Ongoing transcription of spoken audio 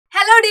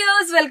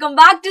welcome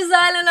back to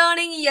Xylem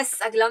Learning. Yes,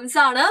 Xylem's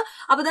ആണ്.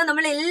 അപ്പോൾ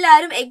നമ്മൾ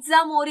എല്ലാവരും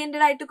എക്സാം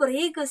ഓറിയന്റഡ് ആയിട്ട്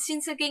കുറേ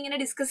ക്വസ്റ്റ്യൻസ് ഒക്കെ ഇങ്ങനെ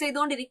ഡിസ്കസ്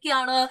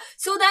ചെയ്തുകൊണ്ടിരിക്കുകയാണ്.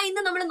 സോ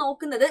ഇന്ന് നമ്മൾ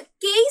നോക്കുന്നത്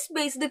കേസ്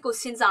ബേസ്ഡ്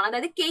ക്വസ്റ്റ്യൻസ് ആണ്,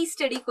 അതായത് കേസ്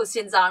സ്റ്റഡി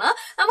ക്വസ്റ്റ്യൻസ് ആണ്.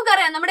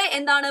 നമുക്കറിയാം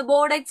നമ്മുടെ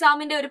ബോർഡ്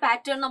എക്സാമിന്റെ ഒരു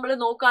പാറ്റേൺ നമ്മൾ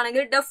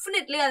നോക്കുകയാണെങ്കിൽ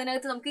ഡെഫിനറ്റ്ലി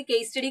അതിനകത്ത് നമുക്ക്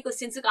കേസ് സ്റ്റഡി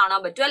ക്വസ്റ്റ്യൻസ്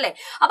കാണാൻ പറ്റും അല്ലെ.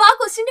 അപ്പൊ ആ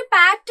ക്വസ്റ്റ്യന്റെ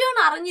പാറ്റേൺ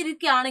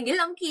അറിഞ്ഞിരിക്കുകയാണെങ്കിൽ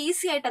നമുക്ക്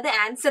ഈസി ആയിട്ട് അത്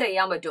ആൻസർ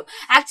ചെയ്യാൻ പറ്റും.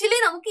 ആക്ച്വലി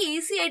നമുക്ക്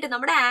ഈസി ആയിട്ട്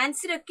നമ്മുടെ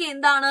ആൻസർ ഒക്കെ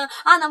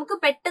നമുക്ക്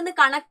പെട്ടെന്ന്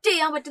കണക്ട്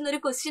ചെയ്യാൻ പറ്റുന്ന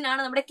ഒരു ക്വസ്റ്റ്യൻ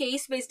ആണ് നമ്മുടെ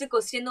കേസ് ബേസ്ഡ്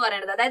ക്വസ്റ്റ്യൻ എന്ന്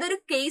പറയുന്നത്. അതായത് ഒരു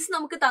കേസ്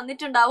നമുക്ക്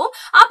തന്നിട്ടുണ്ടാവും,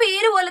 ആ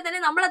പേര് പോലെ തന്നെ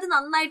നമ്മൾ അത്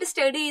നന്നായിട്ട്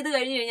സ്റ്റഡി ചെയ്ത്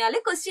കഴിഞ്ഞു കഴിഞ്ഞാൽ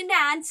ക്വസ്റ്റ്യന്റെ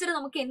ആൻസർ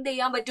നമുക്ക് എന്ത്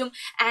ചെയ്യാൻ പറ്റും,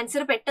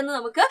 ആൻസർ പെട്ടെന്ന്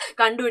നമുക്ക്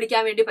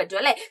കണ്ടുപിടിക്കാൻ വേണ്ടി പറ്റും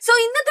അല്ലെ. സോ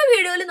ഇന്നത്തെ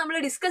വീഡിയോയിൽ നമ്മൾ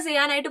ഡിസ്കസ്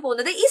ചെയ്യാനായിട്ട്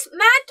പോകുന്നത് ഈ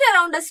മാറ്റർ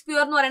അറൌണ്ട് എ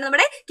സ്ഫിയർ എന്ന് പറയുന്നത്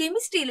നമ്മുടെ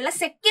കെമിസ്ട്രിയിലുള്ള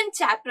സെക്കൻഡ്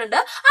ചാപ്റ്റർ ഉണ്ട്.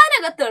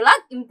 അതിനകത്തുള്ള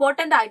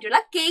ഇമ്പോർട്ടന്റ്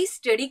ആയിട്ടുള്ള കേസ്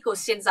സ്റ്റഡി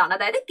ക്വസ്റ്റ്യൻസ് ആണ്,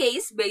 അതായത്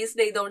കേസ്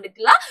ബേസ്ഡ്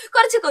ചെയ്തുകൊണ്ടിട്ടുള്ള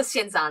കുറച്ച്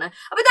ക്വസ്റ്റ്യൻസ് ആണ്.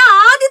 അപ്പൊ ഇത്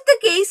ആദ്യത്തെ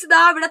കേസ്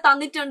ഇവിടെ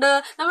തന്നിട്ടുണ്ട്.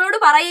 നമ്മളോട്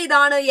പറയുക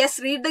ഇതാണ്, yes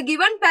read the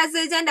given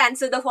passage and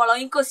answer the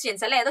following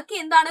questions അല്ലെ. അതൊക്കെ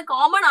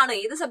കോമൺ ആണ്,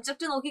 ഏത്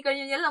സബ്ജക്ട് നോക്കി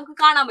കഴിഞ്ഞാൽ നമുക്ക്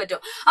കാണാൻ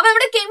പറ്റും. അപ്പൊ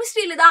നമ്മുടെ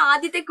കെമിസ്ട്രിയിൽ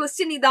ആദ്യത്തെ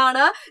ക്വസ്റ്റ്യൻ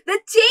ഇതാണ്, the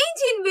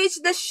change in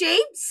which the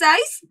shape,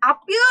 size,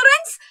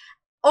 appearance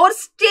or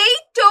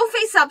state of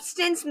a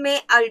substance may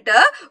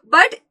alter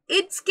but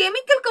its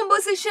chemical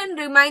composition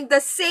remain the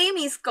same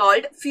is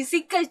called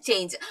physical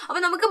change. അപ്പൊ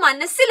നമുക്ക്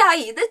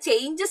മനസ്സിലായി ഇത്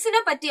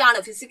ചേഞ്ചസിനെ പറ്റിയാണ്,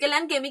 ഫിസിക്കൽ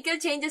ആൻഡ് കെമിക്കൽ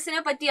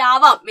ചേഞ്ചസിനെ പറ്റി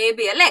ആവാം മേ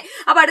ബി അല്ലെ.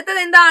 അപ്പൊ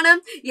അടുത്തത് എന്താണ്,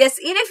 yes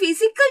in A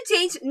physical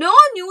change no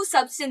new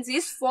substance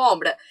is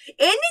formed.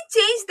 Any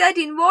change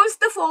that involves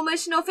the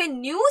formation of A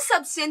new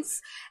substance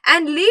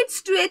and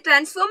leads to A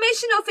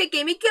transformation of A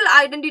chemical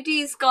identity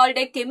is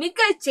called A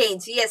chemical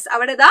change. Yes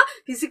അവിടെ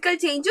physical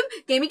ചേഞ്ചും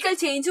chemical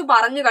ചേഞ്ചും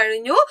പറഞ്ഞു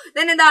കഴിഞ്ഞു.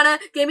 then എന്താണ്,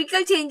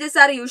 chemical changes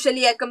are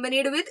usually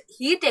accompanied with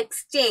heat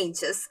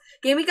exchanges.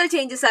 Chemical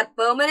changes are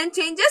permanent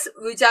changes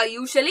which are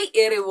usually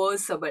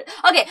irreversible.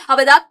 Okay,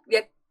 അപ്പൊ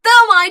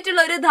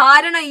വ്യക്തമായിട്ടുള്ള ഒരു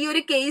ധാരണ ഈ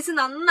ഒരു കേസ്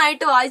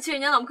നന്നായിട്ട് വായിച്ചു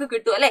കഴിഞ്ഞാൽ നമുക്ക്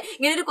കിട്ടും അല്ലെ.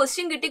 ഇങ്ങനെ ഒരു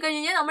ക്വസ്റ്റ്യൻ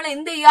കിട്ടിക്കഴിഞ്ഞാൽ നമ്മൾ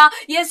എന്ത്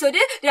ചെയ്യുക, യെസ്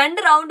ഒരു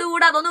 2 റൗണ്ട്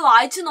കൂടെ അതൊന്ന്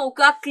വായിച്ചു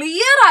നോക്കുക,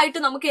 ക്ലിയർ ആയിട്ട്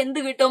നമുക്ക് എന്ത്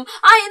കിട്ടും,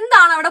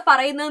 എന്താണ് അവിടെ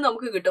പറയുന്നത്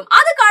നമുക്ക് കിട്ടും.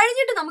 അത്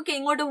കഴിഞ്ഞിട്ട് നമുക്ക്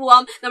എങ്ങോട്ട്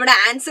പോവാം, നമ്മുടെ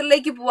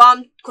ആൻസറിലേക്ക് പോവാം,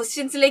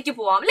 ക്വസ്റ്റ്യൻസിലേക്ക്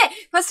പോവാം അല്ലെ.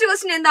 ഫസ്റ്റ്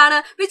ക്വസ്റ്റ്യൻ എന്താണ്,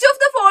 which of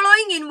the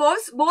following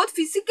involves both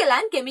physical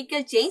and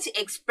chemical change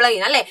explain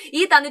അല്ലെ.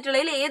 ഈ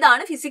തന്നിട്ടുള്ളതിൽ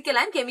ഏതാണ് ഫിസിക്കൽ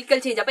ആൻഡ് കെമിക്കൽ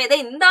ചേഞ്ച്. അപ്പൊ ഇത്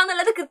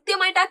എന്താന്നുള്ളത്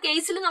കൃത്യമായിട്ട് ആ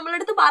കേസിൽ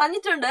നമ്മളെടുത്ത്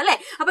പറഞ്ഞിട്ടുണ്ട് അല്ലെ.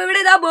 അപ്പൊ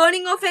ഇവിടെ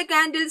burning of A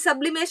candle,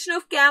 sublimation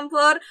of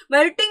camphor,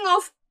 melting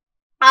of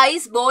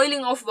ice,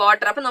 boiling of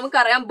water. അപ്പൊ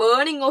നമുക്കറിയാം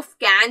ബേണിംഗ് ഓഫ്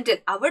കാൻഡിൽ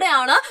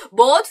അവിടെയാണ്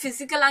both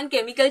physical and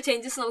chemical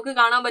changes നമുക്ക്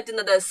കാണാൻ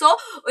പറ്റുന്നത്. സോ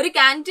ഒരു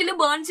കാൻഡിൽ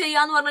ബേൺ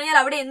ചെയ്യാന്ന് പറഞ്ഞു കഴിഞ്ഞാൽ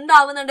അവിടെ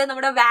എന്താവുന്നുണ്ട്,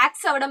 നമ്മുടെ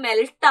വാക്സ് അവിടെ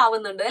മെൽറ്റ്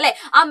ആവുന്നുണ്ട് അല്ലെ.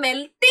 ആ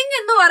മെൽറ്റിംഗ്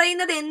എന്ന്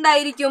പറയുന്നത്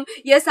എന്തായിരിക്കും,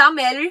 യെസ് ആ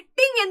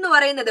മെൽറ്റിംഗ് എന്ന്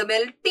പറയുന്നത്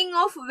മെൽറ്റിംഗ്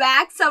ഓഫ്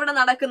വാക്സ് അവിടെ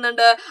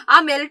നടക്കുന്നുണ്ട്. ആ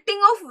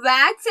മെൽറ്റിംഗ് ഓഫ്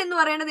വാക്സ് എന്ന്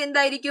പറയുന്നത്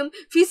എന്തായിരിക്കും,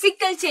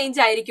 ഫിസിക്കൽ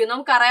ചേഞ്ച് ആയിരിക്കും,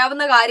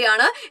 നമുക്കറിയാവുന്ന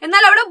കാര്യമാണ്.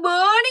 എന്നാൽ അവിടെ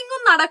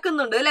ബേണിംഗും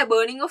നടക്കുന്നുണ്ട് അല്ലെ,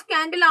 ബേണിംഗ് ഓഫ്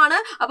കാൻഡിൽ ആണ്.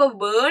 അപ്പൊ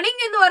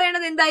ബേണിംഗ് എന്ന്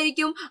പറയുന്നത്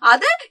എന്തായിരിക്കും,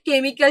 അത്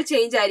കെമിക്കൽ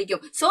ചേഞ്ച് ആയിരിക്കും.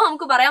 സോ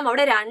നമുക്ക് പറയാം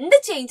അവിടെ 2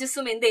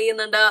 ചേഞ്ചസും എന്ത്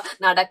ചെയ്യുന്നുണ്ട്,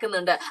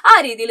 നടക്കുന്നുണ്ട്. ആ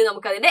രീതിയിൽ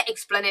നമുക്ക് അതിന്റെ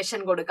എക്സ്പ്ലനേഷൻ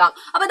കൊടുക്കാം.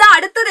 അപ്പൊ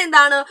അടുത്തത്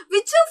എന്താണ്,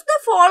 which of the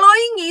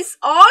following is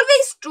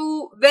always true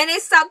when A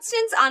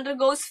substance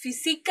undergoes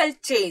physical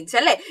change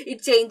അല്ലെ.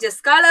 It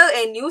changes colour,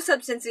 A new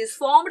substance is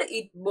formed,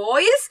 it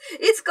boils,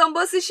 it's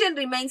composition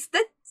remains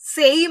the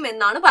same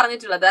എന്നാണ്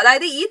പറഞ്ഞിട്ടുള്ളത്.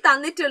 അതായത് ഈ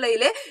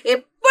തന്നിട്ടുള്ളതില്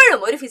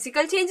എപ്പോഴും ഒരു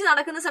ഫിസിക്കൽ ചേഞ്ച്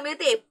നടക്കുന്ന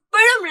സമയത്ത്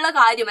എപ്പോഴും ഉള്ള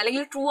കാര്യം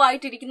അല്ലെങ്കിൽ ട്രൂ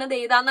ആയിട്ടിരിക്കുന്നത്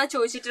ഏതാന്നാ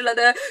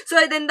ചോദിച്ചിട്ടുള്ളത്. സോ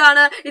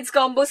ഇതെന്താണ്, it's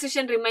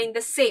composition remain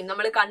the same.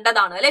 നമ്മൾ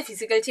കണ്ടതാണ് അല്ലെ,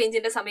 ഫിസിക്കൽ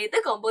ചേഞ്ചിന്റെ സമയത്ത്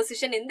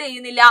കോമ്പോസിഷൻ എന്ത്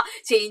ചെയ്യുന്നില്ല,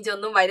 ചേഞ്ച്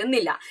ഒന്നും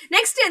വരുന്നില്ല.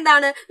 നെക്സ്റ്റ്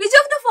എന്താണ്, which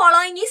of the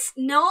following is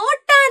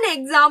not an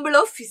example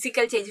of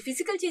physical change.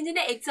 Physical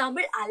ചേഞ്ചിന്റെ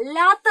example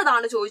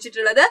അല്ലാത്തതാണ്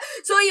ചോദിച്ചിട്ടുള്ളത്.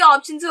 സോ ഈ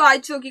ഓപ്ഷൻസ്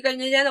വായിച്ചു നോക്കി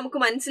കഴിഞ്ഞാൽ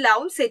നമുക്ക്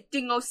മനസ്സിലാവും,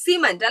 സെറ്റിംഗ് ഓഫ്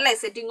സിമെന്റ് അല്ലെ.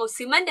 സെറ്റിംഗ് ഓഫ്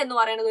സിമെന്റ് എന്ന്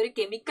പറയുന്നത് ഒരു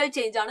കെമിക്കൽ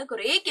ചേഞ്ച് ആണ്.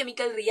 കുറെ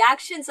കെമിക്കൽ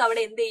റിയാക്ഷൻസ്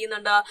അവിടെ എന്ത്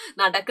ചെയ്യുന്നുണ്ട്,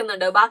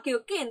 നടക്കുന്നുണ്ട്.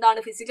 ബാക്കിയൊക്കെ എന്താണ്,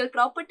 ഫിസിക്കൽ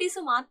പ്രോപ്പർട്ടീസ്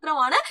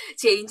മാത്രമാണ്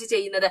ചേഞ്ച്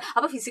ചെയ്യുന്നത്.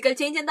 അപ്പൊ ഫിസിക്കൽ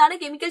ചേഞ്ച് എന്താണ്,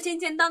 കെമിക്കൽ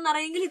ചേഞ്ച് എന്താണെന്ന്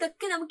അറിയെങ്കിൽ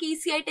ഇതൊക്കെ നമുക്ക്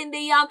ഈസി ആയിട്ട് എന്ത്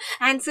ചെയ്യാം,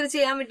 ആൻസർ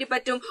ചെയ്യാൻ വേണ്ടി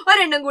പറ്റും.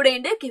 ഒരെണ്ണം കൂടെ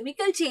ഉണ്ട്,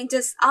 കെമിക്കൽ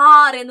ചേഞ്ചസ്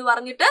ആർ എന്ന്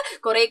പറഞ്ഞിട്ട്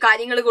കുറെ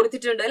കാര്യങ്ങൾ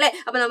കൊടുത്തിട്ടുണ്ട് അല്ലെ.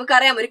 അപ്പൊ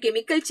നമുക്കറിയാം ഒരു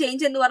കെമിക്കൽ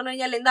ചേഞ്ച് എന്ന് പറഞ്ഞു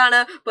കഴിഞ്ഞാൽ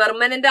എന്താണ്,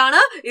 പെർമനന്റ്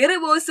ആണ്,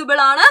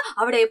 ഇറിവേഴ്സിബിൾ ആണ്.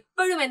 അവിടെ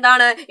എപ്പോഴും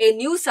എന്താണ്, A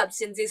new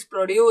substance is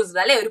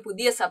produced അല്ലെ, ഒരു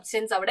പുതിയ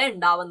സബ്സ്റ്റൻസ് അവിടെ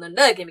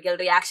ഉണ്ടാവുന്നുണ്ട്, കെമിക്കൽ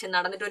റിയാക്ഷൻ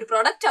നടന്നിട്ട് ഒരു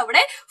പ്രൊഡക്റ്റ്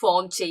അവിടെ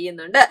ഫോം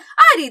ചെയ്യുന്നുണ്ട്.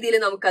 ആ രീതിയിൽ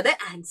നമുക്കത്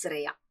ആൻസർ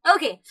ചെയ്യാം.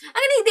 ഓക്കെ,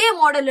 അങ്ങനെ ഇതേ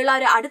മോഡലുള്ള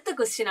ഒരു അടുത്ത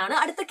ക്വസ്റ്റ്യൻ ആണ്,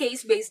 അടുത്ത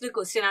കേസ് ബേസ്ഡ്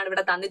ക്വസ്റ്റ്യൻ ആണ്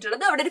ഇവിടെ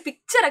തന്നിട്ടുള്ളത്. അവിടെ ഒരു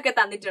പിക്ചർ ഒക്കെ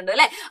തന്നിട്ടുണ്ട്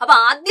അല്ലെ. അപ്പൊ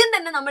ആദ്യം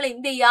തന്നെ നമ്മൾ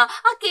എന്ത്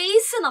ചെയ്യുക, ആ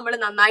കേസ് നമ്മൾ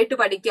നന്നായിട്ട്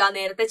പഠിക്കുക,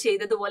 നേരത്തെ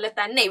ചെയ്തതുപോലെ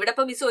തന്നെ. ഇവിടെ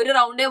ഇപ്പൊ മിസ് 1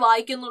 റൗണ്ടേ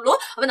വായിക്കുന്നുള്ളൂ.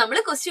 അപ്പൊ നമ്മൾ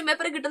ക്വസ്റ്റ്യൻ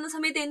പേപ്പർ കിട്ടുന്ന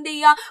സമയത്ത് എന്ത്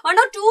ചെയ്യുക, 1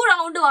 or 2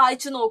 റൗണ്ട്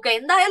വായിച്ചു നോക്കുക,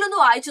 എന്തായാലും ഒന്ന്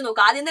വായിച്ചു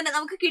നോക്കുക. ആദ്യം തന്നെ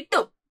നമുക്ക്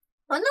കിട്ടും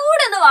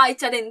ഒന്നുകൂടെ ഒന്ന്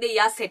വായിച്ചത് എന്ത്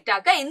ചെയ്യുക, സെറ്റ്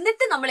ആക്കുക.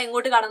 എന്നിട്ട് നമ്മൾ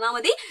എങ്ങോട്ട് കടന്നാൽ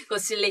മതി,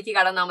 ക്വസ്റ്റ്യനിലേക്ക്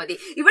കടന്നാൽ മതി.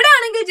 ഇവിടെ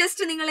ആണെങ്കിൽ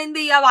ജസ്റ്റ് നിങ്ങൾ എന്ത്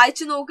ചെയ്യുക,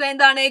 വായിച്ചു നോക്കുക.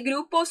 എന്താണ്,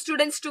 group of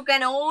students took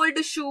an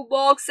old shoe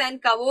box and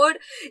covered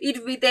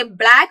it with a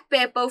black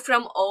paper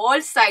from all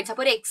sides.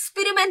 അപ്പൊ ഒരു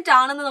എക്സ്പെരിമെന്റ്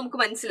ആണെന്ന് നമുക്ക്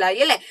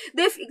മനസ്സിലായി അല്ലെ.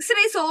 ദേ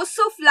fixed A source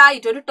of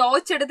light, ഒരു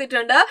ടോർച്ച്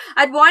എടുത്തിട്ടുണ്ട്.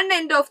 At one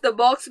end of the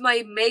box by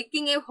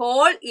making A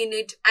whole in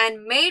it and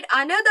made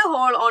another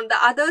whole on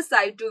the other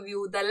side to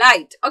view the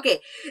light. Okay,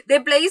 they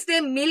placed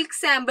A milk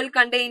sample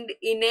contained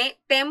in A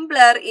Templar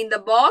in the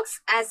box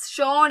as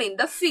shown in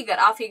the figure.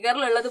 ആ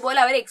ഫിഗറിലുള്ളതുപോലെ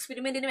അവർ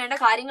എക്സ്പെരിമെന്റിന് വേണ്ട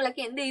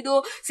കാര്യങ്ങളൊക്കെ എന്ത് ചെയ്തു,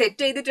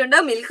 set ചെയ്തിട്ടുണ്ട്.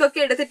 Milk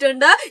ഒക്കെ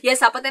എടുത്തിട്ടുണ്ട്.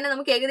 Yes, അപ്പൊ തന്നെ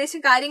നമുക്ക്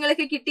ഏകദേശം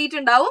കാര്യങ്ങളൊക്കെ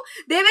കിട്ടിയിട്ടുണ്ടാവും.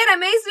 They were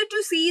amazed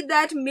to see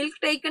that milk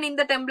taken in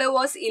the tumbler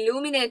was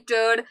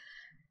illuminated.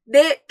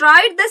 They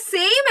tried the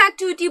same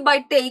activity by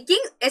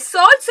taking a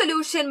salt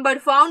solution but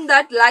found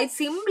that light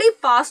simply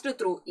passed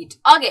through it.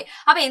 Okay,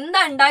 അപ്പൊ എന്താ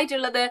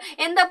ഉണ്ടായിട്ടുള്ളത്?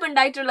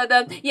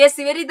 Yes,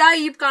 ഇവരിതാ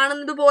ഈ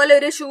കാണുന്നത് പോലെ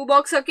ഒരു shoe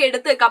box ഒക്കെ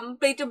എടുത്ത്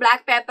complete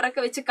black paper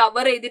ഒക്കെ വെച്ച്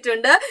കവർ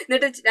ചെയ്തിട്ടുണ്ട്.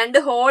 എന്നിട്ട്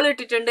 2 ഹോൾ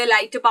ഇട്ടിട്ടുണ്ട്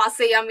ലൈറ്റ് പാസ്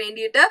ചെയ്യാൻ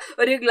വേണ്ടിയിട്ട്.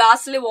 ഒരു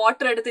ഗ്ലാസ്സിൽ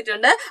വാട്ടർ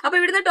എടുത്തിട്ടുണ്ട്. അപ്പൊ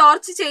ഇവിടുന്ന്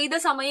ടോർച്ച് ചെയ്ത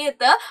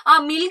സമയത്ത്, ആ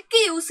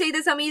മിൽക്ക് യൂസ്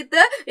ചെയ്ത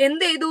സമയത്ത്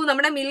എന്ത് ചെയ്തു,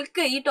 നമ്മുടെ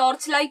മിൽക്ക് ഈ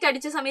ടോർച്ച് ലൈറ്റ്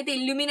അടിച്ച സമയത്ത്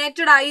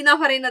ഇല്ലുമിനേറ്റഡ് ആയി എന്നാ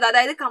പറയുന്നത്.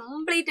 അതായത്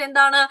കംപ്ലീറ്റ്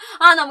എന്താണ്,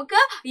 നമുക്ക്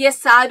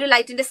യെസ് ആ ഒരു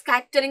ലൈറ്റിന്റെ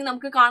സ്കാറ്ററിങ്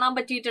നമുക്ക് കാണാൻ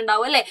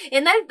പറ്റിയിട്ടുണ്ടാവും അല്ലെ.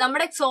 എന്നാൽ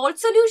നമ്മുടെ സോൾട്ട്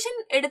സൊല്യൂഷൻ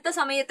എടുത്ത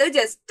സമയത്ത്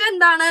ജസ്റ്റ്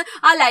എന്താണ്,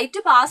 ആ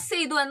ലൈറ്റ് പാസ്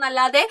ചെയ്തു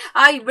എന്നല്ലാതെ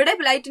ആ ഇവിടെ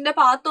ലൈറ്റിന്റെ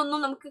പാത്തൊന്നും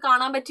നമുക്ക്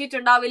കാണാൻ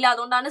പറ്റിയിട്ടുണ്ടാവില്ല.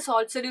 അതുകൊണ്ടാണ്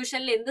സോൾട്ട്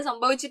സൊല്യൂഷനിൽ എന്ത്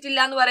സംഭവിച്ചിട്ടില്ല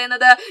എന്ന്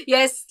പറയുന്നത്.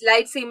 Yes,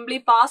 light simply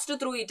passed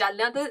through it.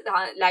 അല്ലാതെ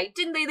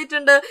ലൈറ്റ് എന്ത്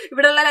ചെയ്തിട്ടുണ്ട്,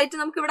 ഇവിടെയുള്ള ലൈറ്റ്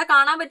നമുക്ക് ഇവിടെ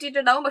കാണാൻ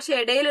പറ്റിയിട്ടുണ്ടാവും. പക്ഷെ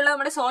ഇടയിലുള്ള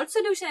നമ്മുടെ സോൾട്ട്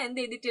സൊല്യൂഷൻ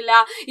എന്ത് ചെയ്തിട്ടില്ല,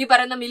 ഈ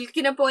പറയുന്ന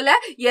മിൽക്കിനെ പോലെ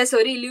യെസ്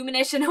ഒരു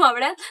ഇല്യൂമിനേഷനും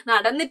അവിടെ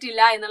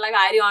നടന്നിട്ടില്ല എന്നുള്ള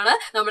കാര്യമാണ്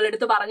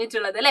നമ്മളെടുത്ത്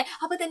പറഞ്ഞിട്ടുള്ളത് അല്ലെ.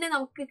 അപ്പൊ തന്നെ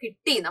നമുക്ക്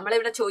കിട്ടി.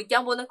 നമ്മളിവിടെ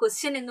ചോദിക്കാൻ പോകുന്ന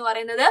ക്വസ്റ്റ്യൻ എന്ന്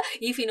പറയുന്നത്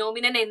ഈ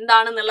ഫിനോമിനൻ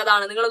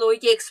എന്താണെന്നുള്ളതാണ്. നിങ്ങൾ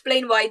നോക്കി,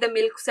 explain why the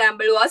milk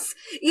sample was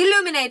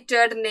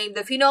illuminated, name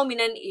the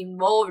phenomenon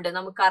involved.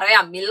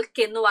 നമുക്കറിയാം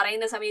മിൽക്ക് എന്ന്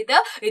പറയുന്ന സമയത്ത്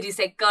ഇറ്റ്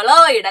ഈസ് എ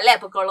കൊളോയിഡ് അല്ലെ.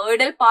 അപ്പൊ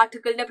കൊളോയിഡൽ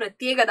പാർട്ടിക്കിളിന്റെ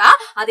പ്രത്യേകത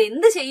അത്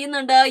എന്ത്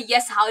ചെയ്യുന്നുണ്ട്,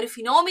 യെസ് ആ ഒരു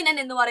ഫിനോമിനൻ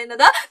എന്ന്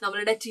പറയുന്നത്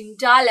നമ്മളുടെ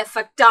ടിൻഡാൽ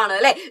എഫക്റ്റ് ആണ്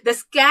അല്ലെ. The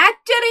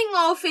scattering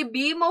of A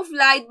beam of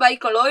light by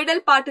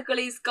colloidal particle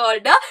is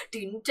called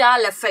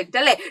Tyndall effect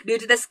അല്ലെ. Due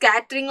to the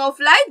scattering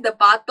of light the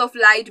path of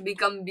light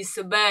become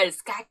visible.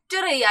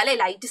 Scatter ചെയ്യുക അല്ലെ,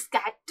 ലൈറ്റ്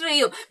സ്കാറ്റർ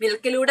ചെയ്യും.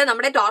 മിൽക്കിലൂടെ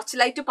നമ്മുടെ torch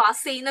light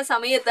pass ചെയ്യുന്ന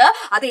സമയത്ത്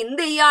അത്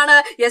എന്ത് ചെയ്യാണ്,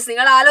 യെസ്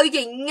നിങ്ങൾ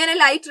ആലോചിക്കുക, ഇങ്ങനെ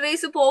ലൈറ്റ്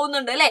റേസ്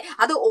പോകുന്നുണ്ട് അല്ലെ.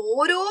 അത്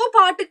ഓരോ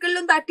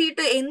പാർട്ടിക്കിളിലും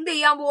തട്ടിയിട്ട് എന്ത്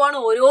ചെയ്യാൻ പോവാണ്,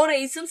 ഓരോ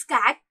റേസും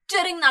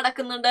സ്കാറ്ററിംഗ്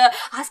നടക്കുന്നുണ്ട്.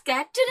 ആ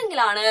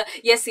സ്കാറ്ററിംഗിലാണ്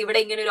യെസ് ഇവിടെ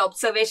ഇങ്ങനെ ഒരു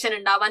ഒബ്സർവേഷൻ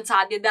ഉണ്ടാവാൻ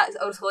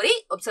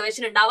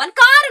ഒബ്സർവേഷൻ ഉണ്ടാവാൻ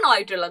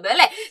കാരണമായിട്ടുള്ളത്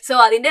അല്ലെ. സോ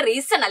അതിന്റെ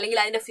റീസൺ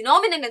അല്ലെങ്കിൽ അതിന്റെ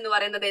ഫിനോമിനൻ എന്ന്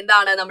പറയുന്നത്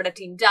എന്താണ്, നമ്മുടെ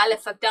ടിൻഡാൽ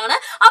എഫക്റ്റ് ആണ്.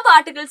 ആ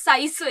പാർട്ടിക്കിൾ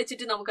സൈസ്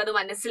വെച്ചിട്ട് നമുക്കത്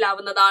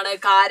മനസ്സിലാവുന്നതാണ്.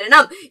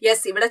 കാരണം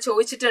യെസ് ഇവിടെ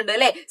ചോദിച്ചിട്ടുണ്ട്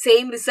അല്ലെ,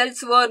 same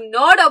results were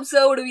not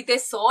observed with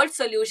a salt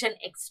solution,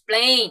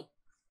 explain.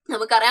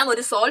 നമുക്കറിയാം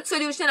ഒരു സോൾട്ട്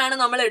സൊല്യൂഷൻ ആണ്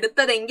നമ്മൾ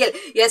എടുത്തതെങ്കിൽ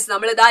യെസ്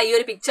നമ്മൾ ഇതാ ഈ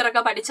ഒരു പിക്ചർ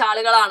ഒക്കെ പഠിച്ച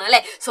ആളുകളാണ് അല്ലെ.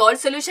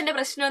 സോൾട്ട് സൊല്യൂഷന്റെ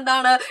പ്രശ്നം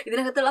എന്താണ്,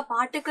 ഇതിനകത്തുള്ള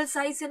പാർട്ടിക്കിൾ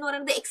സൈസ് എന്ന്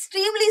പറയുന്നത്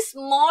എക്സ്ട്രീംലി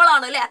സ്മോൾ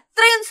ആണ് അല്ലെ.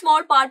 അത്രയും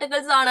സ്മോൾ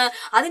പാർട്ടിക്കിൾസ് ആണ്.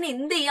 അതിന്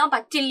എന്ത് ചെയ്യാൻ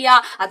പറ്റില്ല,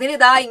 അതിന്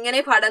ഇതാ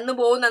ഇങ്ങനെ പടന്നു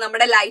പോകുന്ന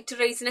നമ്മുടെ ലൈറ്റ്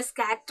റേസിനെ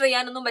സ്കാറ്റർ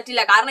ചെയ്യാനൊന്നും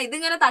പറ്റില്ല. കാരണം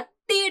ഇതിങ്ങനെ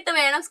തട്ടിയിട്ട്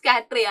വേണം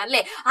സ്കാറ്റർ ചെയ്യാൻ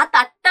അല്ലെ. ആ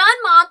തട്ടാൻ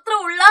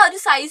മാത്രമുള്ള ഒരു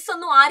സൈസ്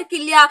ഒന്നും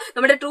ആർക്കില്ല,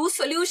 നമ്മുടെ ട്രൂ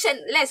സൊല്യൂഷൻ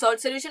അല്ലെ.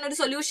 സോൾട്ട് സൊല്യൂഷൻ ഒരു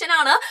സൊല്യൂഷൻ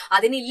ആണ്,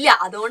 അതിനില്ല.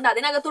 അതുകൊണ്ട്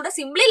അതിനകത്തൂടെ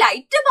സിംപ്ലി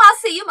ലൈറ്റ്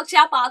പാസ് ചെയ്യും, പക്ഷെ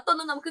ആ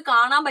പാത്തൊന്നും നമുക്ക്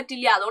കാണാൻ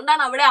പറ്റില്ല.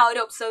 അതുകൊണ്ടാണ് അവിടെ ആ ഒരു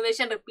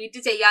ഒബ്സർവേഷൻ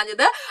റിപ്പീറ്റ്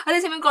ചെയ്യാഞ്ഞത്.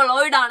 അതേസമയം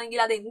കൊളോയിഡ്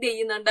ആണെങ്കിൽ അത് എന്ത്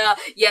ചെയ്യുന്നുണ്ട്,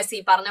 യെസ്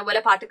ഈ പറഞ്ഞ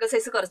പോലെ പാർട്ടിക്കിൾ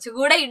സൈസ്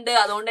കുറച്ചുകൂടെ ഉണ്ട്.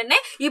 അതുകൊണ്ട് തന്നെ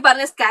ഈ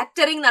പറഞ്ഞ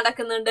സ്കാറ്ററിംഗ്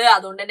നടക്കുന്നുണ്ട്.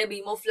 അതുകൊണ്ട് തന്നെ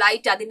ബീം ഓഫ്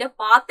ലൈറ്റ് അതിന്റെ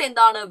പാത്ത്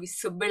എന്താണ്,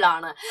 വിസിബിൾ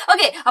ആണ്.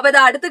 ഓക്കെ, അപ്പൊ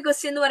ഇത് അടുത്ത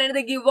ക്വസ്റ്റ്യൻ എന്ന്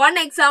പറയുന്നത് give one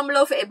example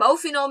of above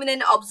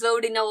phenomenon observed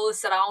in our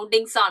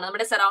surroundings ആണ്.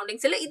 നമ്മുടെ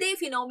സറൗണ്ടിങ്സിൽ ഇതേ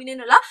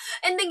ഫിനോമിനുള്ള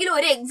എന്തെങ്കിലും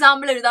ഒരു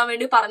എക്സാമ്പിൾ എഴുതാൻ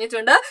വേണ്ടി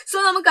പറഞ്ഞിട്ടുണ്ട്. സോ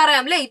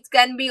നമുക്കറിയാം അല്ലെ, it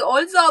can be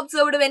also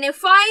observed when A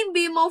fine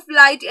beam of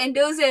light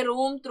enters A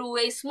room through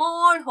A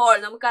small whole.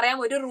 നമുക്കറിയാം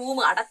ഒരു റൂം,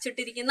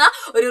 അടച്ചിട്ടിരിക്കുന്ന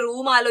ഒരു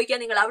റൂം ആലോചിക്കാൻ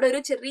നിങ്ങൾ. അവിടെ ഒരു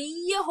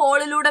ചെറിയ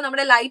ഹോളിലൂടെ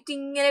നമ്മുടെ ലൈറ്റ്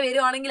ഇങ്ങനെ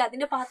വരുവാണെങ്കിൽ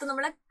അതിന്റെ പാത്ത്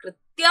നമ്മളെ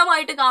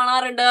കൃത്യമായിട്ട്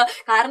കാണാറുണ്ട്.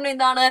 കാരണം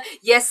എന്താണ്,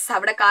 യെസ്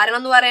അവിടെ കാരണം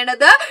എന്ന്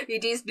പറയുന്നത്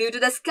it is due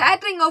to the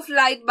scattering of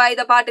light by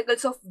the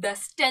particles of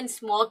dust and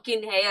smoke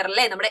in air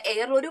അല്ലെ. നമ്മുടെ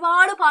എയർ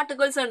ഒരുപാട്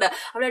പാർട്ടിക്കിൾസ് ഉണ്ട്.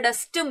 അവിടെ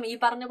ഡസ്റ്റും ഈ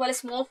പറഞ്ഞ പോലെ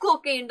സ്മോക്കും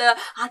ഒക്കെ ഉണ്ട്.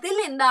 അതിൽ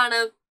എന്താണ്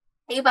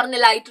ഈ പറഞ്ഞ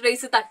ലൈറ്റ്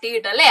റേസ്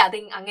തട്ടിയിട്ട് അല്ലെ, അത്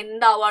അങ്ങനെ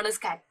എന്താവാണ്,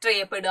 സ്കാറ്റർ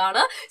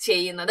ചെയ്യപ്പെടുകയാണ്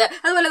ചെയ്യുന്നത്.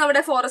 അതുപോലെ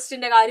നമ്മുടെ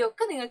ഫോറസ്റ്റിന്റെ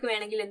കാര്യമൊക്കെ നിങ്ങൾക്ക്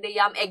വേണമെങ്കിൽ എന്ത്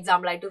ചെയ്യാം,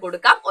 എക്സാമ്പിൾ ആയിട്ട്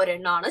കൊടുക്കാം.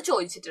 ഒരെണ്ണമാണ്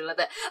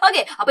ചോദിച്ചിട്ടുള്ളത്.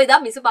 ഓക്കെ, അപ്പൊ ഇതാ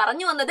മിസ്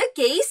പറഞ്ഞു വന്നത്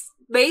കേസ്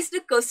ബേസ്ഡ്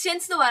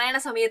ക്വസ്റ്റ്യൻസ് എന്ന് പറയുന്ന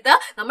സമയത്ത്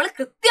നമ്മൾ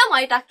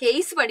കൃത്യമായിട്ട് ആ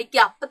കേസ്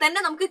പഠിക്കുക. അപ്പൊ തന്നെ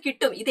നമുക്ക്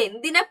കിട്ടും ഇത്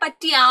എന്തിനെ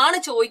പറ്റിയാണ്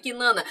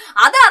ചോദിക്കുന്നതെന്ന്.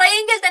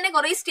 അതറിയെങ്കിൽ തന്നെ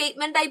കുറെ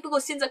സ്റ്റേറ്റ്മെന്റ് ടൈപ്പ്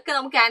ക്വസ്റ്റ്യൻസ് ഒക്കെ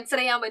നമുക്ക് ആൻസർ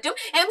ചെയ്യാൻ പറ്റും.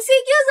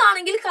 MCQs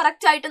ആണെങ്കിൽ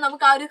കറക്റ്റ് ആയിട്ട്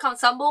നമുക്ക് ആ ഒരു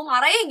സംഭവം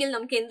അറിയെങ്കിൽ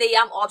നമുക്ക് എന്ത്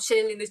ചെയ്യാം,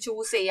 ഓപ്ഷനിൽ നിന്ന്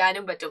ചൂസ്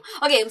ചെയ്യാനും പറ്റും.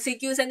 ഓക്കെ,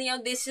 MCQs എന്ന് ഞാൻ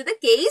ഉദ്ദേശിച്ചത്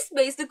കേസ്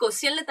ബേസ്ഡ്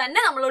ക്വസ്റ്റ്യനിൽ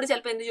തന്നെ നമ്മളോട്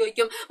ചിലപ്പോൾ എന്ത്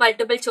ചോദിക്കും,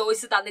 മൾട്ടിപ്പിൾ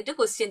ചോയ്സ് തന്നിട്ട്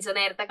ക്വസ്റ്റ്യൻസ്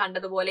നേരത്തെ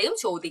കണ്ടതുപോലെയും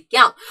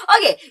ചോദിക്കാം.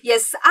 ഓക്കെ,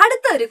 യെസ്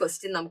അടുത്ത ഒരു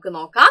ക്വസ്റ്റ്യൻ നമുക്ക്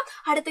നോക്കാം.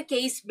 അടുത്ത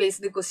കേസ്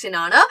ബേസ്ഡ് ക്വസ്റ്റ്യൻ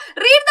ആണ്.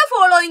 Read the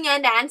following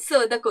and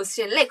answer the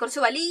question. അല്ലെ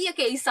കുറച്ച് വലിയ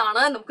കേസ്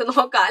ആണ്, നമുക്ക്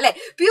നോക്കാം അല്ലെ.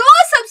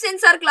 Pure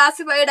substances are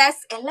classified as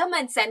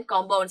elements and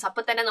compounds.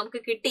 അപ്പൊ തന്നെ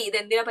നമുക്ക് കിട്ടി ഇത്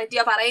എന്തിനെ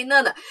പറ്റിയാ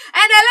പറയുന്നത്.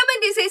 An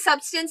element is a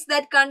substance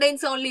that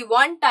contains only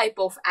one type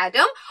of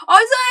atom.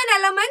 Also an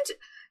element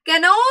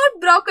cannot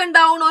broken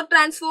down or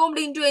transformed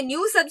into a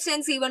new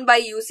substance even by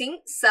using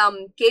some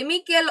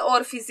chemical or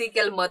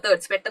physical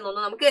methods.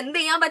 പെട്ടെന്നൊന്നും നമുക്ക് എന്ത്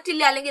ചെയ്യാൻ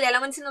പറ്റില്ല, അല്ലെങ്കിൽ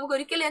elements നമുക്ക്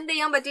ഒരിക്കലും എന്ത്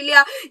ചെയ്യാൻ പറ്റില്ല,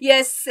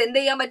 യെസ് എന്ത്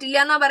ചെയ്യാൻ പറ്റില്ല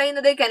എന്നാ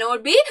പറയുന്നത്,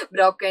 cannot be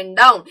broken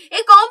down.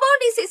 A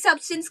compound is a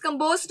substance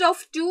composed of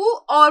two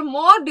or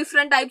more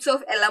different types of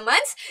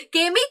elements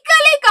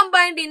chemically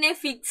combined in a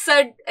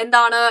fixed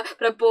എന്താണ്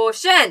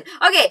proportion.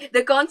 Okay,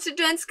 the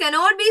constituents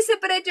cannot be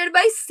separated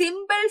by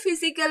simple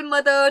physical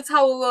methods.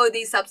 However,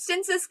 these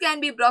substances can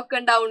be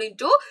broken down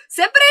into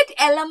separate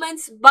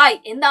elements by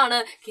എന്താണ്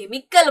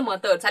chemical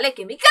methods അല്ലെ.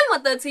 chemical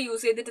methods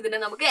use ചെയ്തിട്ട് ഇതിനെ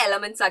നമുക്ക്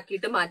elements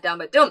ആക്കിയിട്ട് മാറ്റാൻ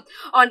പറ്റും.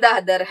 On the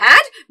other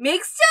hand,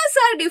 mixtures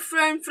are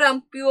different from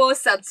pure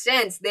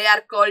substance. They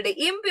are called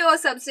impure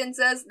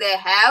substances. They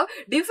have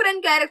different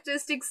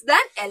characteristics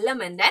than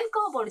element and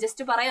compound.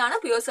 Just പറയാണ്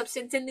pure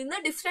substanceൽ നിന്ന്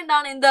different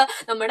ആണ് എന്ത്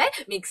നമ്മുടെ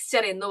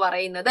മിക്സ്ചർ എന്ന്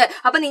പറയുന്നത്.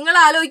 അപ്പൊ നിങ്ങൾ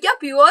ആലോചിക്കുക,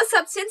 പ്യുവർ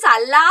സബ്സ്റ്റൻസ്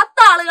അല്ലാത്ത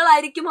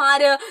ആളുകളായിരിക്കും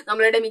ആര്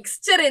നമ്മളുടെ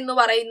മിക്സ്ചർ എന്ന്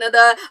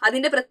പറയുന്നത്.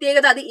 അതിന്റെ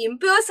പ്രത്യേകത അത്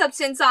ഇംപ്യൂർ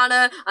സബ്സ്റ്റൻസ് ആണ്.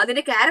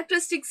 അതിന്റെ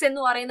ക്യാരക്ടറിസ്റ്റിക്സ്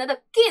എന്ന് പറയുന്നത്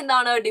ഒക്കെ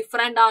എന്താണ്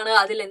ഡിഫറെന്റ് ആണ്.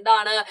 അതിൽ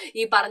എന്താണ്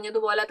ഈ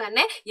പറഞ്ഞതുപോലെ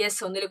തന്നെ യെസ്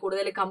ഒന്നിൽ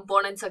കൂടുതൽ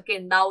കമ്പോണൻസ് ഒക്കെ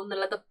ഉണ്ടാവും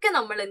എന്നുള്ളതൊക്കെ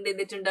നമ്മൾ എന്ത്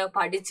ചെയ്തിട്ടുണ്ട്,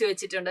 പഠിച്ചു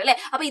വെച്ചിട്ടുണ്ട് അല്ലെ.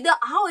 അപ്പൊ ഇത്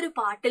ആ ഒരു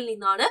പാർട്ടിൽ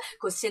നിന്നാണ്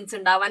ക്വസ്റ്റ്യൻസ്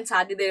ഉണ്ടാവാൻ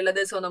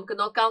സാധ്യതയുള്ളത്. സോ നമുക്ക്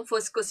നോക്കാം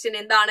ഫസ്റ്റ് ക്വസ്റ്റ്യൻ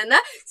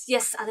എന്താണെന്ന്.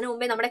 യെസ് അതിനു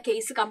മുമ്പേ നമ്മുടെ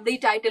കേസ്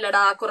കംപ്ലീറ്റ്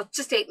ആയിട്ടില്ലടാ,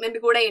 കുറച്ച്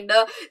സ്റ്റേറ്റ്മെന്റ് കൂടെ ഉണ്ട്.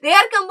 They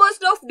are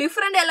composed of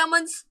different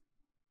elements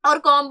or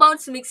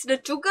compounds mixed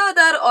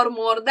together or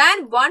more than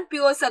one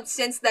pure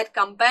substance that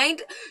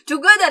combined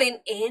together in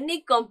any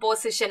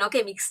composition.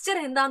 Okay, mixture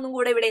എന്താണെന്നും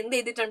കൂടെ ഇവിടെ എന്ത്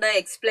ചെയ്തിട്ടുണ്ട്,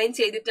 എക്സ്പ്ലെയിൻ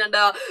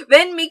ചെയ്തിട്ടുണ്ട്.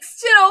 When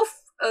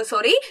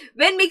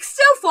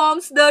mixture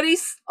forms, there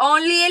is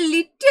only a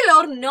little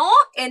or no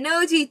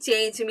energy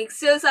change.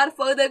 Mixtures are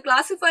further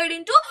classified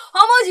into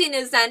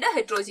homogeneous and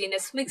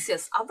heterogeneous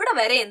mixtures. അവിടെ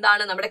വരെ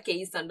എന്താണ് നമ്മുടെ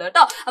കേസ് ഉണ്ട്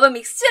കേട്ടോ. അപ്പൊ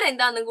മിക്സ്ചർ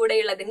എന്താണെന്നും കൂടെ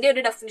ഉള്ളതിന്റെ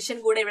ഒരു ഡെഫിനിഷൻ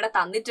കൂടെ ഇവിടെ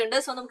തന്നിട്ടുണ്ട്.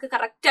 സോ നമുക്ക്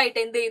കറക്റ്റ് ആയിട്ട്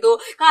എന്ത് ചെയ്തു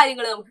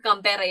കാര്യങ്ങൾ നമുക്ക്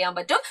കമ്പയർ ചെയ്യാൻ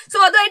പറ്റും. സോ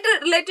അതുമായിട്ട്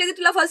റിലേറ്റ്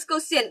ചെയ്തിട്ടുള്ള first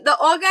question, the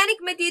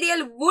organic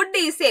material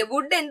would is A,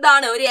 would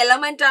എന്താണ്, ഒരു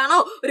എലമെന്റ്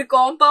ആണോ, ഒരു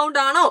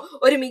കോമ്പൗണ്ട് ആണോ,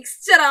 ഒരു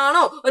മിക്സ്ചർ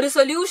ആണോ, ഒരു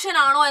സൊല്യൂഷൻ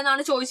ആണോ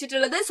എന്നാണ്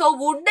ചോദിച്ചിട്ടുള്ളത്. സോ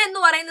വുഡ് എന്ന്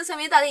പറയുന്ന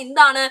സമയത്ത് അത്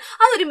എന്താണ്,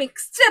 അതൊരു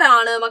മിക്സ്ചർ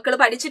ആണ്. മക്കൾ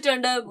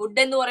പഠിച്ചിട്ടുണ്ട്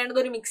വുഡ് എന്ന് പറയുന്നത്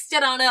ഒരു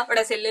മിക്സ്ചർ ആണ്.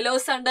 അവിടെ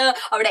സെല്ലുലോസ് ഉണ്ട്,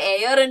 അവിടെ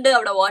എയർ ഉണ്ട്,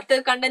 അവിടെ വാട്ടർ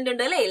കണ്ടന്റ്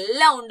ഉണ്ട് അല്ലെ,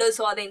 എല്ലാം ഉണ്ട്.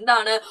 സോ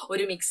അതെന്താണ്,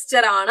 ഒരു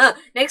മിക്സ്ചർ ആണ്.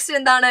 നെക്സ്റ്റ്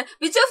എന്താണ്,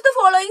 which of the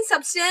following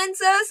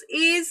substances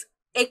is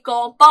A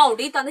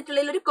compound. ഈ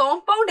തന്നിട്ടുള്ള ഒരു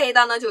കോമ്പൗണ്ട്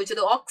ഏതാന്നാ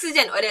ചോദിച്ചത്.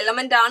 ഓക്സിജൻ ഒരു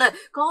എലമെന്റ് ആണ്.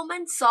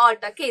 Common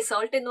salt. ഓക്കെ,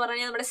 സോൾട്ട് എന്ന്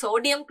പറഞ്ഞാൽ നമ്മുടെ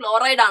സോഡിയം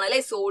ക്ലോറൈഡ് ആണ് അല്ലെ.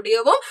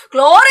 സോഡിയവും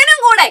ക്ലോറിനും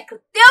കൂടെ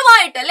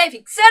കൃത്യമായിട്ട് അല്ലെ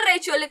ഫിക്സഡ്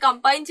റേഷ്യോയിൽ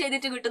കമ്പൈൻ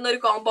ചെയ്തിട്ട് കിട്ടുന്ന ഒരു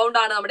കോമ്പൗണ്ട്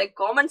ആണ് നമ്മുടെ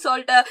കോമൺ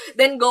സോൾട്ട്.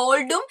 ദെൻ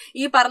ഗോൾഡും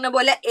ഈ പറഞ്ഞ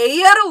പോലെ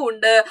എയറും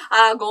ഉണ്ട്.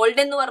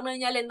 ഗോൾഡ് എന്ന് പറഞ്ഞു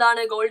കഴിഞ്ഞാൽ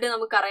എന്താണ്, ഗോൾഡ്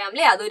നമുക്കറിയാം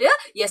അല്ലെ, അതൊരു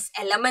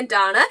എലമെന്റ്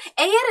ആണ്.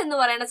 എയർ എന്ന്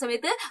പറയുന്ന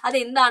സമയത്ത് അത്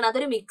എന്താണ്,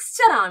 അതൊരു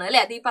മിക്സ്ചർ ആണ്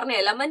അല്ലെ. അത് ഈ പറഞ്ഞ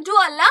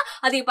എലമെന്റും അല്ല,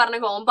 അത് ഈ പറഞ്ഞ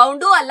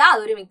കോമ്പൗണ്ടും അല്ല,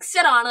 അതൊരു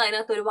മിക്സ്ചർ ആണ്.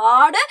 അതിനകത്ത് ഒരുപാട്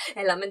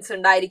എലമെന്റ്സ്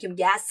ഉണ്ടായിരിക്കും,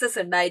 ഗ്യാസസ്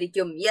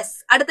ഉണ്ടായിരിക്കും. യെസ്,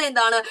 അടുത്ത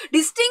എന്താണ്,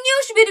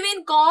 distinguish between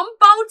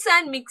compounds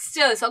and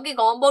mixtures. Okay,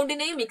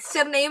 കോമ്പൗണ്ടിനെയും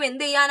മിക്സ്ചറിനെയും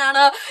എന്ത്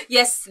ചെയ്യാനാണ്,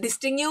 യെസ്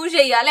ഡിസ്റ്റിങ്വിഷ്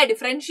ചെയ്യുക അല്ലെ,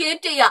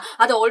 ഡിഫറൻഷിയേറ്റ് ചെയ്യുക.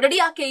 അത് ഓൾറെഡി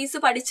ആ കേസ്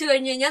പഠിച്ചു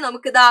കഴിഞ്ഞു കഴിഞ്ഞാൽ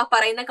നമുക്ക് ഇതാ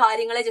പറയുന്ന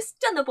കാര്യങ്ങളെ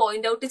ജസ്റ്റ് ഒന്ന്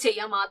പോയിന്റ് ഔട്ട്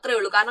ചെയ്യാൻ മാത്രമേ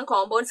ഉള്ളൂ. കാരണം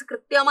കോമ്പൗണ്ട്സ്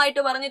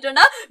കൃത്യമായിട്ട്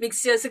പറഞ്ഞിട്ടുണ്ട്,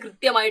 മിക്സ്ചേഴ്സ്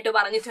കൃത്യമായിട്ട്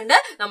പറഞ്ഞിട്ടുണ്ട്.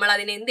 നമ്മൾ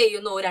അതിനെ എന്ത്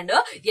ചെയ്യുന്നു,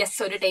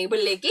 ഒരു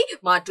ടേബിളിലേക്ക്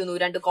മാറ്റുന്നു,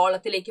 രണ്ട്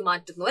കോളത്തിലേക്ക്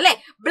മാറ്റുന്നു അല്ലെ.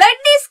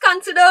 Blood is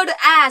considered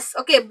as,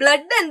 okay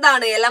blood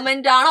എന്താണ്,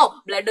 എലമെന്റ് ആണോ?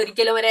 ബ്ലഡ്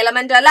ഒരിക്കലും ഒരു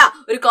എലമെന്റ് അല്ല.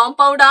 ഒരു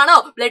കോമ്പൗണ്ട് ആണോ?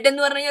 ബ്ലഡ്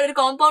എന്ന് പറഞ്ഞു കഴിഞ്ഞാൽ ഒരു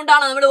കോമ്പൗണ്ട്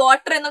ആണോ? നമ്മൾ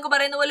വാട്ടർ എന്നൊക്കെ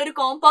പറയുന്ന പോലെ ഒരു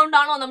കോമ്പൗണ്ട്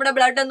ആണോ നമ്മുടെ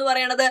ബ്ലഡ് എന്ന്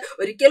പറയുന്നത്?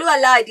 ഒരിക്കലും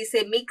അല്ല. ഇറ്റ് ഈസ്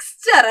എ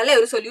മിക്സ്ചർ അല്ലെ,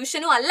 ഒരു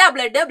സൊല്യൂഷനും അല്ല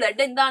ബ്ലഡ്.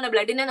 ബ്ലഡ് എന്താണ്,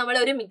 ബ്ലഡിനെ നമ്മൾ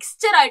ഒരു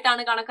മിക്സ്ചർ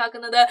ആയിട്ടാണ്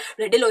കണക്കാക്കുന്നത്.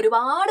 ബ്ലഡിൽ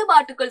ഒരുപാട്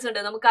പാർട്ടിക്കിൾസ്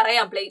ഉണ്ട്,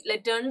 നമുക്കറിയാം.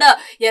 പ്ലേറ്റ്ലെറ്റ് ഉണ്ട്,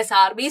 yes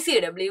RBC,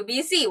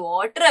 WBC,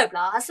 water,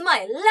 plasma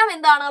എല്ലാം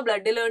എന്താണ്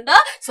ബ്ലഡിലുണ്ട്.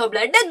 സോ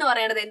ബ്ലഡ് എന്ന്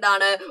പറയുന്നത്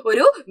എന്താണ്,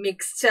 ഒരു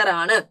മിക്സ്ചർ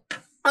ആണ്.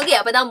 ഓക്കെ,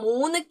 അപ്പൊ ഇതാ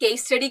 3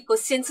 കേസ് സ്റ്റഡി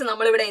ക്വസ്റ്റ്യൻസ്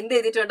നമ്മൾ ഇവിടെ എന്ത്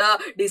ചെയ്തിട്ടുണ്ട്,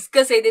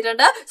 ഡിസ്കസ്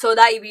ചെയ്തിട്ടുണ്ട്. സോ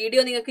ഇതാ ഈ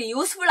വീഡിയോ നിങ്ങൾക്ക്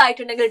യൂസ്ഫുൾ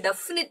ആയിട്ടുണ്ടെങ്കിൽ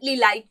ഡെഫിനറ്റ്ലി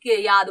ലൈക്ക്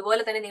ചെയ്യുക.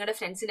 അതുപോലെ തന്നെ നിങ്ങളുടെ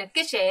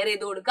ഫ്രണ്ട്സിനൊക്കെ ഷെയർ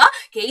ചെയ്ത് കൊടുക്കുക.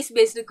 കേസ്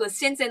ബേസ്ഡ്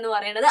ക്വസ്റ്റ്യൻസ് എന്ന്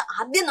പറയുന്നത്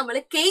ആദ്യം നമ്മൾ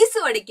കേസ്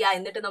പഠിക്കുക,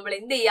 എന്നിട്ട് നമ്മൾ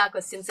എന്ത് ചെയ്യുക,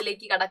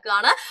 ക്വസ്റ്റ്യൻസിലേക്ക്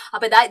കടക്കുകയാണ്.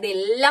 അപ്പൊ ഇതാ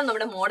ഇതെല്ലാം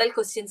നമ്മുടെ മോഡൽ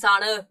ക്വസ്റ്റ്യൻസ്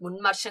ആണ്. മുൻ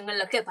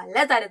വർഷങ്ങളിലൊക്കെ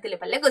പല തരത്തിൽ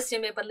പല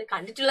ക്വസ്റ്റ്യൻ പേപ്പറിൽ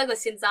കണ്ടിട്ടുള്ള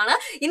ക്വസ്റ്റ്യൻസ് ആണ്.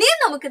 ഇനിയും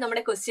നമുക്ക്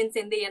നമ്മുടെ ക്വസ്റ്റ്യൻസ്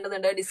എന്ത്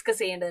ചെയ്യേണ്ടതുണ്ട്,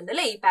 ഡിസ്കസ് ചെയ്യേണ്ടതുണ്ട്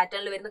അല്ലെ. ഈ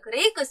പാറ്റേണിൽ വരുന്ന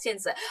കുറെ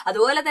ക്വസ്റ്റ്യൻസ്,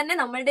 അതുപോലെ തന്നെ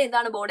നമ്മളുടെ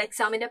എന്താണ് ബോർഡ്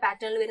എക്സാമിന്റെ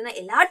പാറ്റേണിൽ വരുന്ന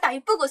എല്ലാ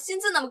ടൈപ്പ്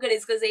ക്വസ്റ്റ്യൻസും നമുക്ക്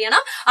ഡിസ്കസ്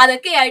ചെയ്യണം.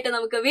 അതൊക്കെ ആയിട്ട്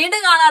നമുക്ക്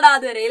വീണ്ടും കാണാം.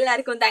 അതുവരെ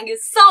എല്ലാവർക്കും thank you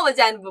so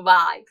much and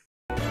by.